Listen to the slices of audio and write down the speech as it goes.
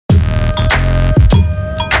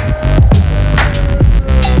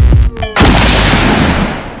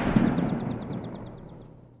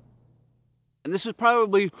And this is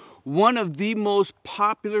probably one of the most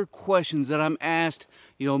popular questions that I'm asked,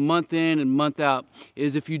 month in and month out,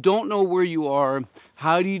 is if you don't know where you are,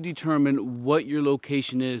 how do you determine what your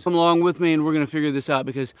location is? Come along with me and we're going to figure this out,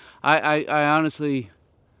 because I honestly,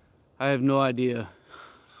 I have no idea.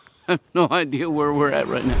 I have no idea where we're at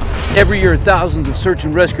right now. Every year, thousands of search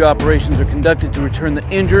and rescue operations are conducted to return the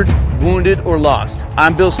injured, wounded, or lost.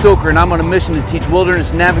 I'm Bill Stoker, and I'm on a mission to teach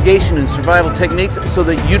wilderness navigation and survival techniques so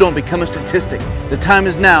that you don't become a statistic. The time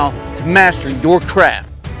is now to master your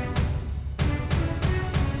craft.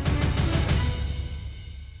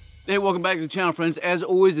 Hey, welcome back to the channel, friends. As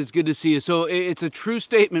always, it's good to see you. So it's a true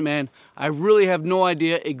statement, man. I really have no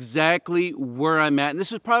idea exactly where I'm at. And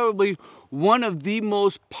this is probably one of the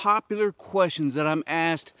most popular questions that I'm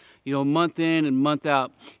asked, month in and month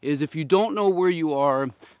out, is if you don't know where you are,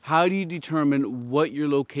 how do you determine what your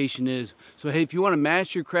location is? So hey, if you want to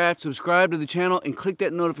master your craft, subscribe to the channel and click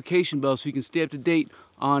that notification bell so you can stay up to date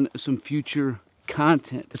on some future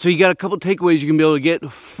content. So you got a couple takeaways you can be able to get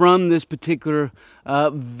from this particular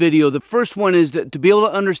video. The first one is to be able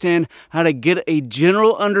to understand how to get a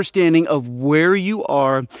general understanding of where you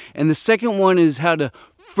are, and the second one is how to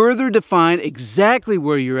further define exactly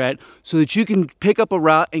where you're at so that you can pick up a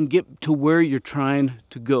route and get to where you're trying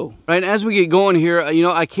to go. Right, as we get going here,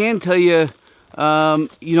 I can tell you, I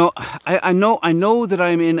know that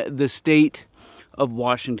I'm in the state of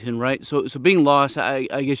Washington, right? So being lost, I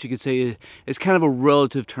guess you could say, is kind of a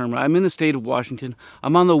relative term. Right? I'm in the state of Washington.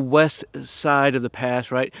 I'm on the west side of the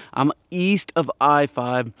pass, right? I'm east of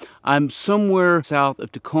I-5. I'm somewhere south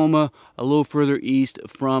of Tacoma, a little further east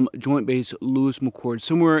from Joint Base Lewis McChord,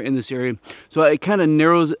 somewhere in this area. So it kind of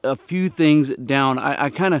narrows a few things down.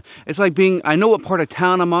 It's like I know what part of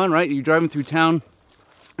town I'm on, right? You're driving through town,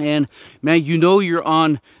 and man, you're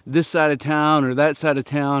on this side of town or that side of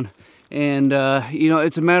town. And,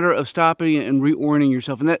 it's a matter of stopping and reorienting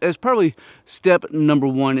yourself. And that's probably step number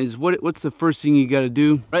one, is what's the first thing you got to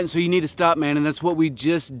do, right? And so you need to stop, man. And that's what we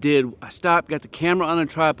just did. I stopped, got the camera on a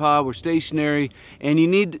tripod, we're stationary. And you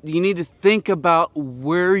need to think about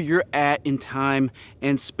where you're at in time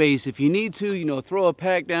and space. If you need to, throw a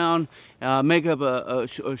pack down, make up a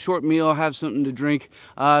short meal, have something to drink.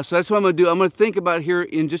 So that's what I'm going to do. I'm going to think about here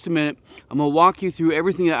in just a minute. I'm going to walk you through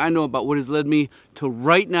everything that I know about what has led me to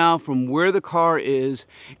right now from where the car is.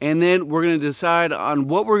 And then we're going to decide on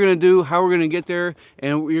what we're going to do, how we're going to get there.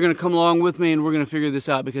 And you're going to come along with me and we're going to figure this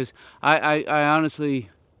out, because I honestly,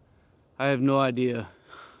 I have no idea.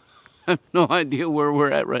 I have no idea where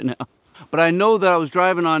we're at right now. But I know that I was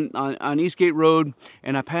driving on Eastgate Road,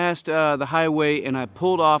 and I passed the highway, and I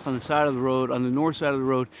pulled off on the side of the road, on the north side of the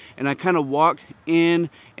road, and I kind of walked in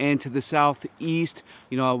and to the southeast.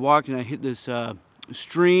 I walked and I hit this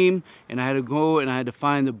stream, and I had to go and I had to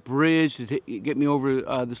find the bridge to get me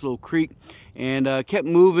over this little creek, and kept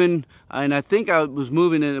moving, and I think I was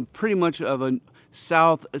moving in pretty much of a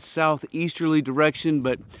southeasterly direction,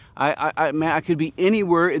 but I could be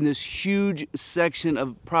anywhere in this huge section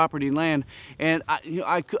of property land, and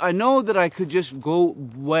I know that I could just go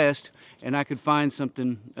west and I could find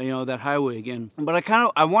something, that highway again. But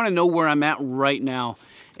I want to know where I'm at right now.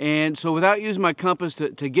 And so without using my compass to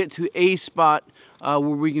get to a spot where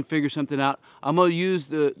we can figure something out, I'm going to use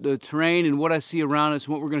the terrain and what I see around us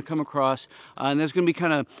and what we're going to come across. And that's going to be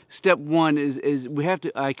kind of step one, is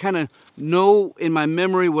I kind of know in my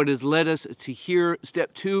memory what has led us to here.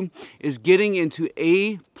 Step two is getting into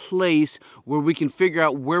a place where we can figure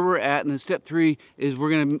out where we're at. And then step three is we're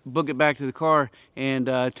going to book it back to the car and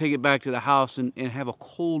take it back to the house and have a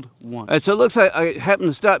cold one. All right, so it looks like I happen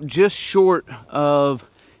to stop just short of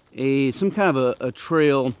some kind of a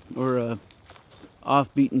trail, or a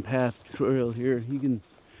off beaten path trail here. You can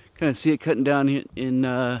kind of see it cutting down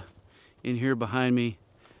in here behind me,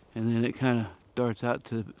 and then it kind of darts out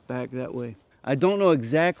to the back that way. I don't know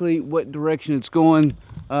exactly what direction it's going.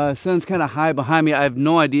 Sun's kind of high behind me. I have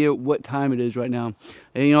no idea what time it is right now.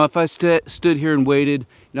 And if I stood here and waited,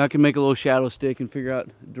 I can make a little shadow stick and figure out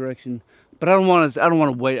direction. But I don't want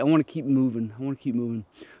to wait. I want to keep moving.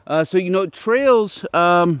 So trails,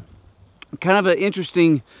 kind of an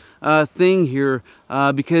interesting thing here,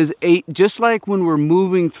 because just like when we're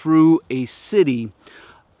moving through a city,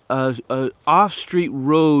 a off-street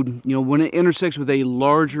road, when it intersects with a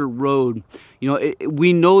larger road,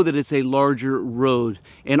 we know that it's a larger road,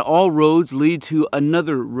 and all roads lead to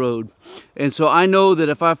another road. And so I know that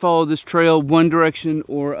if I follow this trail one direction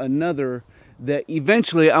or another, that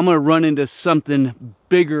eventually I'm going to run into something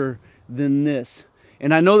bigger than this.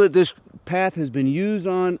 And I know that this path has been used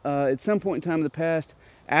on at some point in time in the past,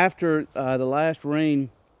 after the last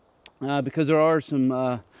rain, because there are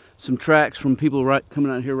some some tracks from people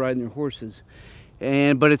coming out here riding their horses.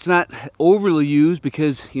 But it's not overly used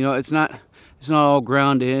because, you know, it's not all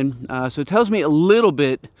ground in. So it tells me a little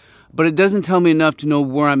bit, but it doesn't tell me enough to know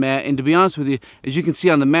where I'm at. And to be honest with you, as you can see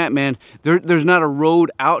on the map, man, there's not a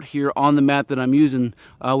road out here on the map that I'm using,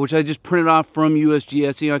 which I just printed off from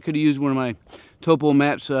USGS. You know, I could have used one of my topo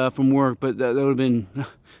maps from work, but that would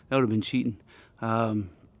have been cheating.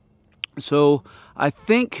 So I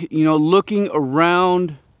think, you know, looking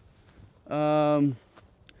around, I'm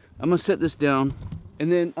gonna set this down,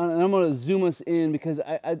 and then I'm gonna zoom us in because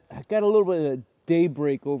I got a little bit of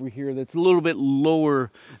daybreak over here that's a little bit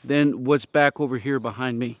lower than what's back over here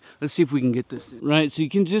behind me. Let's see if we can get this in. Right, so you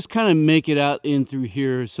can just kind of make it out in through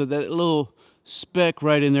here. So that little speck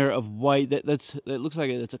right in there of white, that looks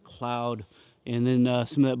like that's a cloud, and then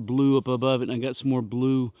some of that blue up above it, and I got some more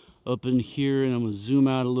blue up in here, and I'm gonna zoom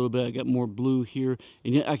out a little bit. I got more blue here,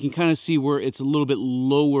 and I can kind of see where it's a little bit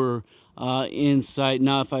lower in sight.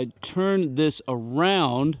 Now if I turn this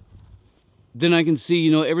around, then I can see,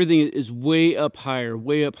 you know, everything is way up higher,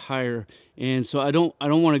 and so I don't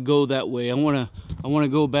want to go that way. I want to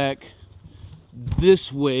go back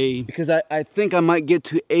this way because I think I might get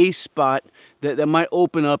to a spot that might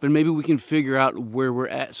open up, and maybe we can figure out where we're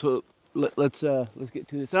at. So let's get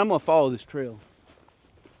to this. And I'm gonna follow this trail.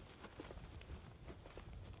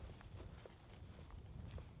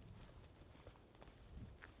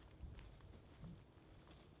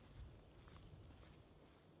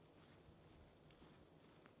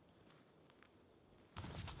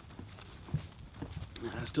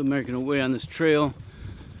 I'm still making our way on this trail,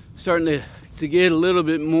 starting to get a little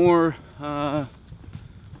bit more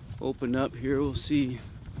open up here. We'll see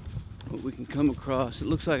what we can come across. It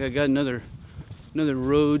looks like I got another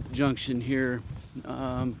road junction here.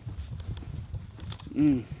 So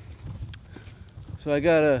I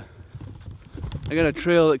got a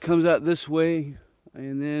trail that comes out this way,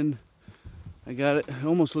 and then I got it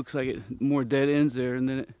almost looks like it more dead ends there, and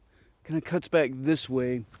then it kind of cuts back this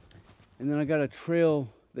way. And then I got a trail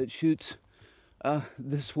that shoots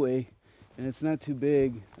this way, and it's not too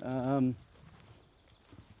big.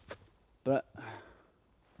 But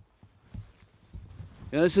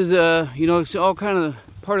yeah, this is you know, it's all kind of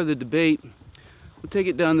part of the debate. We'll take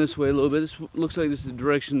it down this way a little bit. This looks like this is the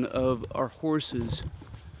direction of our horses.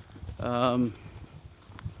 You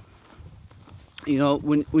know,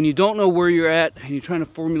 when you don't know where you're at and you're trying to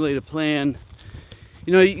formulate a plan,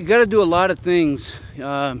 you know, you got to do a lot of things. You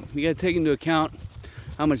got to take into account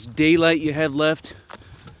how much daylight you have left.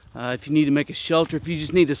 If you need to make a shelter, if you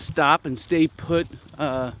just need to stop and stay put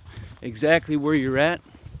exactly where you're at.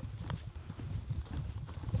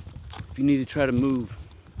 If you need to try to move.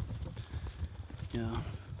 You know,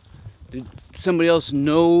 did somebody else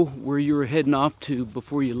know where you were heading off to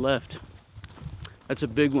before you left? That's a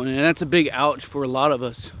big one, and that's a big ouch for a lot of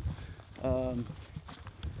us. Got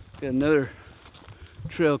another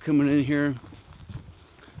trail coming in here.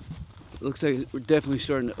 Looks like we're definitely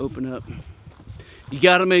starting to open up. You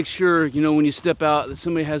got to make sure, you know, when you step out, that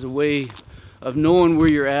somebody has a way of knowing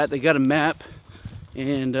where you're at. They got a map,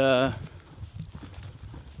 and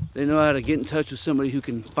they know how to get in touch with somebody who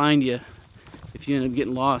can find you if you end up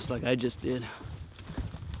getting lost like I just did.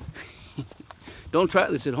 Don't try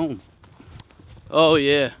this at home. Oh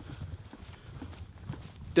yeah,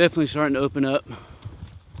 definitely starting to open up.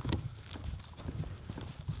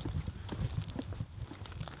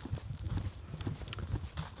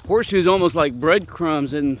 Horseshoes almost like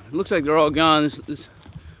breadcrumbs, and it looks like they're all gone. This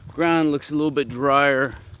ground looks a little bit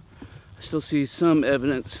drier. I still see some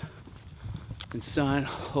evidence and sign.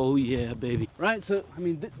 Oh yeah, baby. Right, so I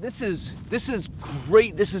mean, this is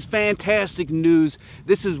great. This is fantastic news.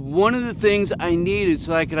 This is one of the things I needed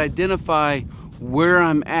so I could identify where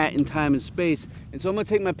I'm at in time and space. And so I'm gonna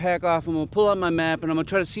take my pack off, I'm gonna pull out my map, and I'm gonna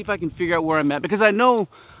try to see if I can figure out where I'm at, because I know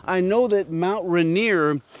that Mount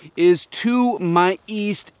Rainier is to my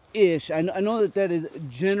east-ish. I know that is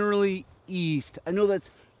generally east. I know that's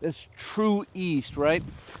true east, right?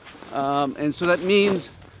 And so that means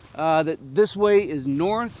that this way is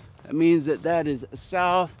north. That means that is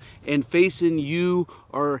south, and facing you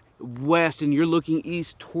are west, and you're looking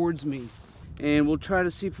east towards me. And we'll try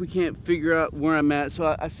to see if we can't figure out where I'm at.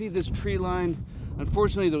 So I see this tree line.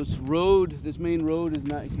 Unfortunately, this main road is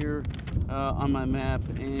not here on my map.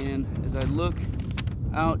 And as I look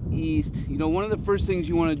out east, you know, one of the first things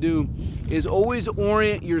you want to do is always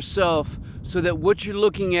orient yourself so that what you're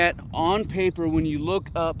looking at on paper when you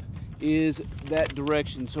look up is that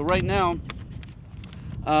direction. So right now,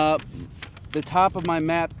 the top of my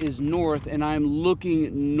map is north, and I'm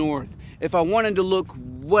looking north. If I wanted to look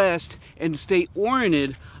west and stay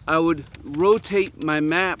oriented, I would rotate my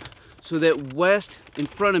map so that west in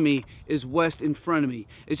front of me is west in front of me.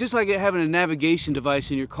 It's just like having a navigation device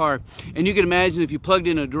in your car. And you can imagine if you plugged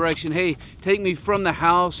in a direction, hey, take me from the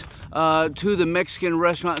house to the Mexican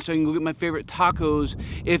restaurant so I can go get my favorite tacos.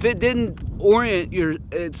 If it didn't orient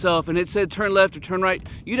itself and it said turn left or turn right,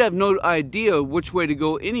 you'd have no idea which way to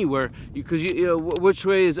go anywhere, because you know which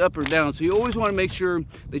way is up or down. So you always want to make sure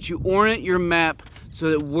that you orient your map so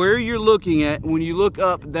that where you're looking at, when you look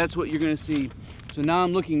up, that's what you're going to see. So now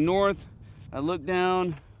I'm looking north, I look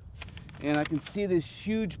down, and I can see this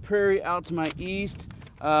huge prairie out to my east.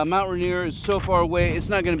 Mount Rainier is so far away, it's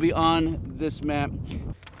not going to be on this map.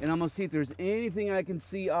 And I'm going to see if there's anything I can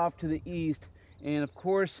see off to the east. And of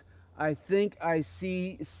course, I think I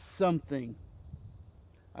see something.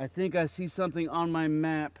 I think I see something on my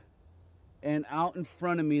map and out in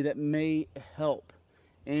front of me that may help.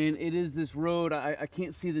 And it is this road. I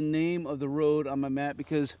can't see the name of the road on my map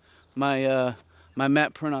because my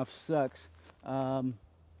map print-off sucks. But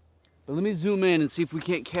let me zoom in and see if we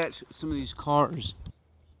can't catch some of these cars.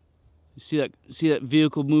 You see that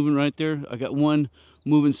vehicle moving right there? I got one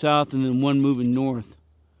moving south and then one moving north.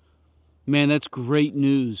 Man, that's great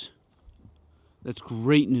news. That's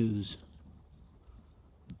great news.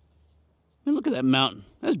 Man, look at that mountain.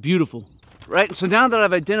 That's beautiful. Right, so now that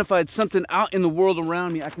I've identified something out in the world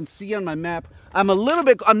around me, I can see on my map, I'm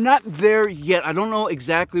not there yet. I don't know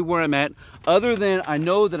exactly where I'm at, other than I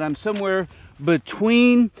know that I'm somewhere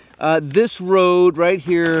between this road right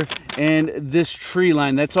here and this tree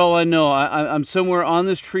line. That's all I know. I'm somewhere on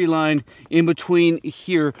this tree line in between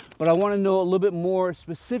here, but I want to know a little bit more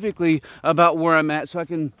specifically about where I'm at so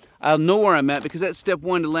I'll know where I'm at, because that's step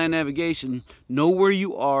one to land navigation. Know where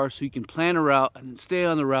you are so you can plan a route and then stay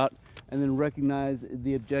on the route and then recognize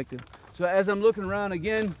the objective. So as I'm looking around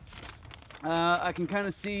again, I can kind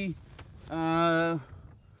of see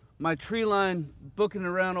my tree line booking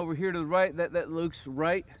around over here to the right. That looks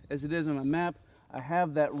right as it is on my map. I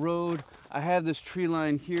have that road, I have this tree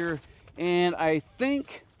line here, and I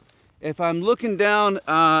think if I'm looking down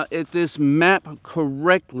at this map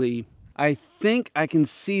correctly, I think I can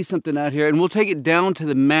see something out here, and we'll take it down to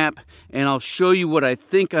the map and I'll show you what I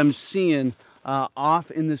think I'm seeing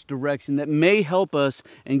off in this direction that may help us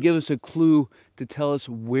and give us a clue to tell us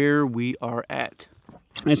where we are at.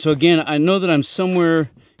 And so again, I know that I'm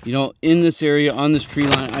somewhere, you know, in this area on this tree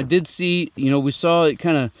line. I did see, you know, we saw it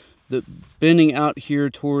kind of bending out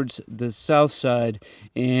here towards the south side,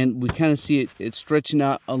 and we kind of see it stretching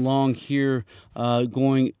out along here,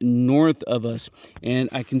 going north of us. And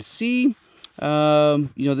I can see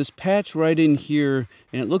you know, this patch right in here,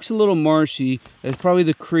 and it looks a little marshy. That's probably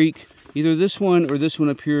the creek. Either this one or this one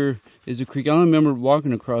up here is a creek. I don't remember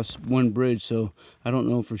walking across one bridge, so I don't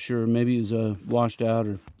know for sure. Maybe it was washed out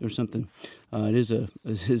or something. It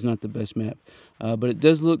is not the best map, but it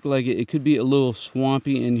does look like it could be a little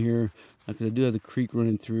swampy in here, because I do have the creek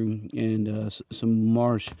running through and some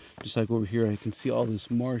marsh, just like over here. I can see all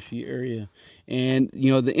this marshy area. And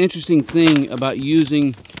you know, the interesting thing about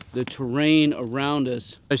using the terrain around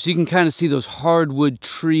us, so you can kind of see those hardwood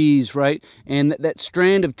trees, right? And that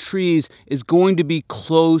strand of trees is going to be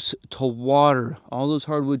close to water. All those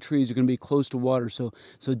hardwood trees are going to be close to water. So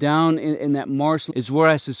down in that marsh is where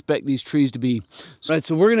I suspect these trees to be. Right,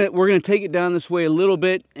 so we're gonna take it down this way a little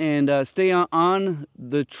bit and stay on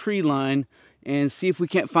the tree line and see if we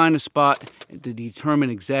can't find a spot to determine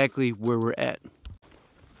exactly where we're at.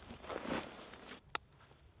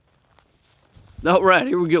 All right,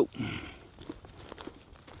 here we go.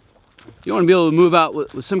 You want to be able to move out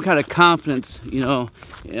with some kind of confidence, you know,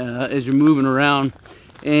 as you're moving around.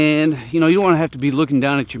 And, you know, you don't want to have to be looking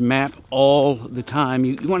down at your map all the time.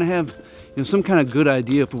 You want to have, you know, some kind of good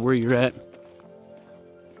idea for where you're at.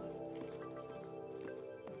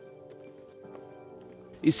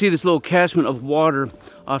 You see this little catchment of water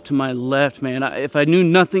off to my left, man. If I knew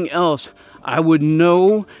nothing else, I would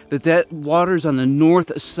know that water's on the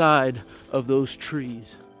north side of those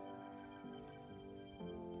trees.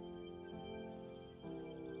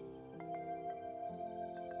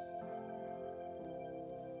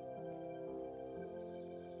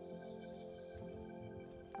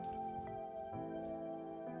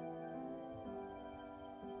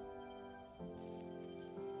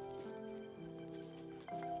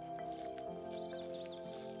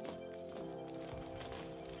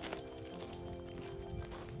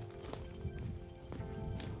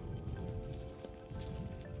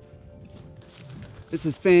 This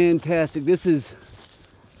is fantastic. This is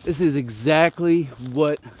exactly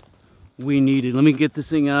what we needed. Let me get this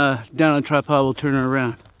thing down on a tripod. We'll turn it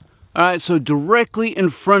around. All right, so directly in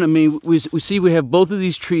front of me, we see we have both of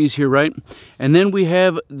these trees here, right? And then we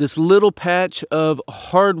have this little patch of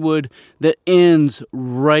hardwood that ends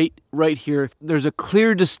right here. There's a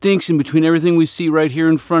clear distinction between everything we see right here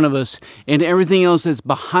in front of us and everything else that's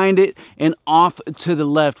behind it and off to the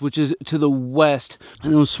left, which is to the west.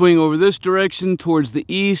 And then we'll swing over this direction towards the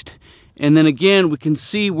east. And then again, we can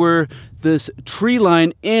see where this tree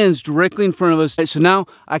line ends directly in front of us. So now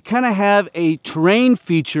I kind of have a terrain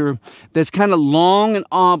feature that's kind of long and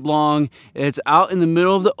oblong. It's out in the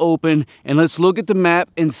middle of the open. And let's look at the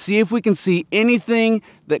map and see if we can see anything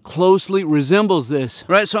that closely resembles this.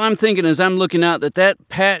 Right, so I'm thinking as I'm looking out that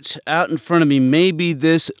patch out in front of me may be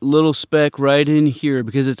this little speck right in here,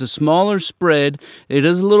 because it's a smaller spread. It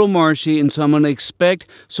is a little marshy, and so I'm going to expect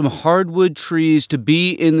some hardwood trees to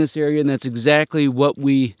be in this area, and that's exactly what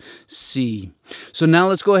we see. So now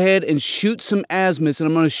let's go ahead and shoot some azimuths, and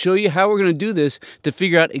I'm going to show you how we're going to do this to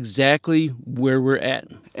figure out exactly where we're at.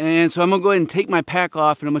 And so I'm going to go ahead and take my pack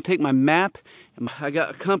off, and I'm going to take my map. I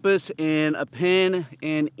got a compass and a pen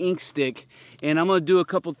and ink stick, and I'm going to do a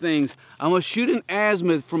couple things. I'm going to shoot an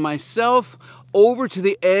azimuth from myself over to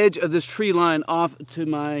the edge of this tree line off to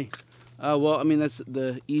my, well, I mean, that's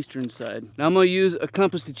the eastern side. Now I'm going to use a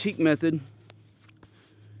compass to cheek method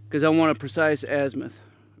because I want a precise azimuth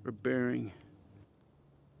or bearing.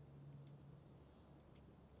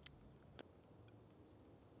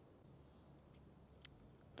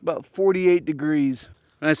 About 48 degrees.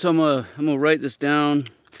 All right, so I'm gonna write this down,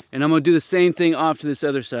 and I'm gonna do the same thing off to this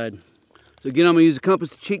other side. So again, I'm gonna use the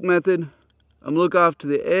compass to cheek method. I'm gonna look off to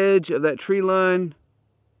the edge of that tree line.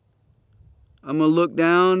 I'm gonna look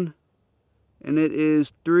down, and it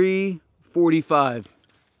is 345.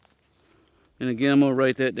 And again, I'm gonna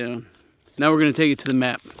write that down. Now we're gonna take it to the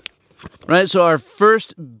map. Right, so our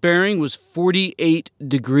first bearing was 48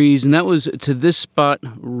 degrees, and that was to this spot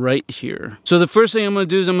right here. So the first thing I'm going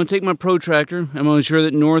to do is I'm going to take my protractor. I'm going to ensure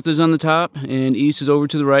that north is on the top and east is over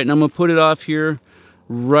to the right, and I'm going to put it off here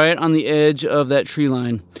right on the edge of that tree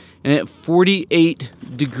line. And at 48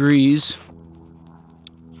 degrees,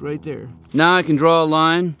 it's right there. Now I can draw a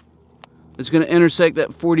line that's going to intersect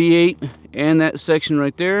that 48 and that section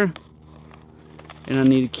right there. And I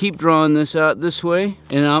need to keep drawing this out this way.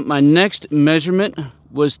 And my next measurement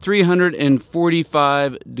was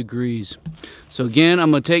 345 degrees. So again,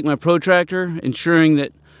 I'm going to take my protractor, ensuring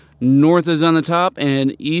that north is on the top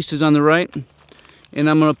and east is on the right. And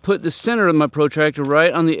I'm going to put the center of my protractor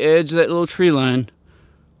right on the edge of that little tree line,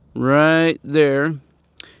 right there. And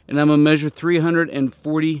I'm going to measure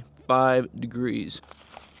 345 degrees.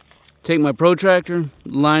 Take my protractor,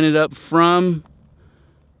 line it up from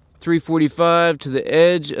 345 to the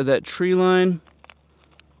edge of that tree line,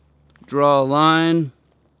 draw a line,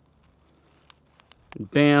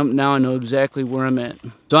 bam, now I know exactly where I'm at.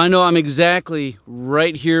 So I know I'm exactly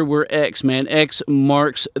right here where X, man. X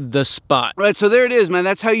marks the spot. Right, so there it is, man.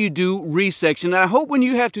 That's how you do resection. And I hope when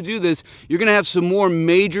you have to do this, you're gonna have some more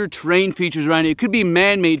major terrain features around it. It could be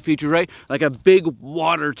man-made features, right? Like a big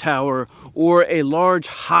water tower or a large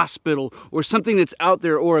hospital or something that's out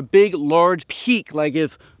there, or a big, large peak. Like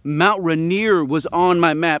if Mount Rainier was on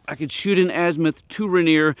my map, I could shoot an azimuth to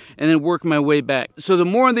Rainier and then work my way back. So the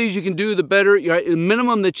more of these you can do, the better. Right? The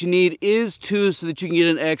minimum that you need is 2 so that you can get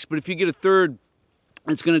an X, but if you get a third,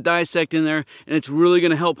 it's going to dissect in there, and it's really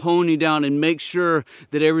going to help hone you down and make sure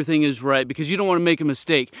that everything is right, because you don't want to make a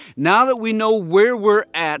mistake. Now that we know where we're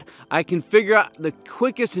at, I can figure out the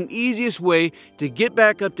quickest and easiest way to get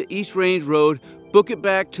back up to East Range Road, book it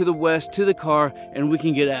back to the west to the car, and we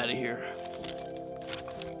can get out of here.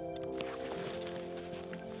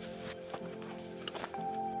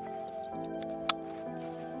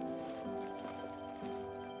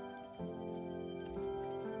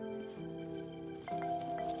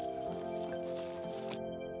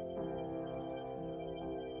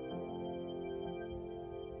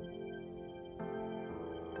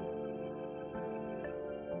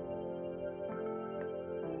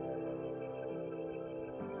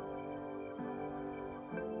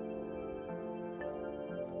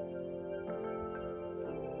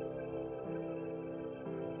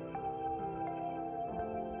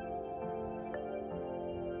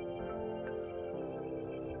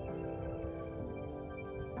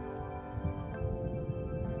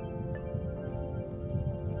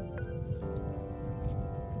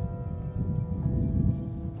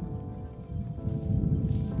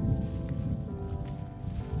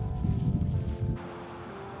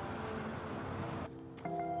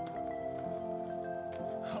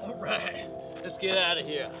 All right, let's get out of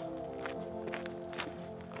here.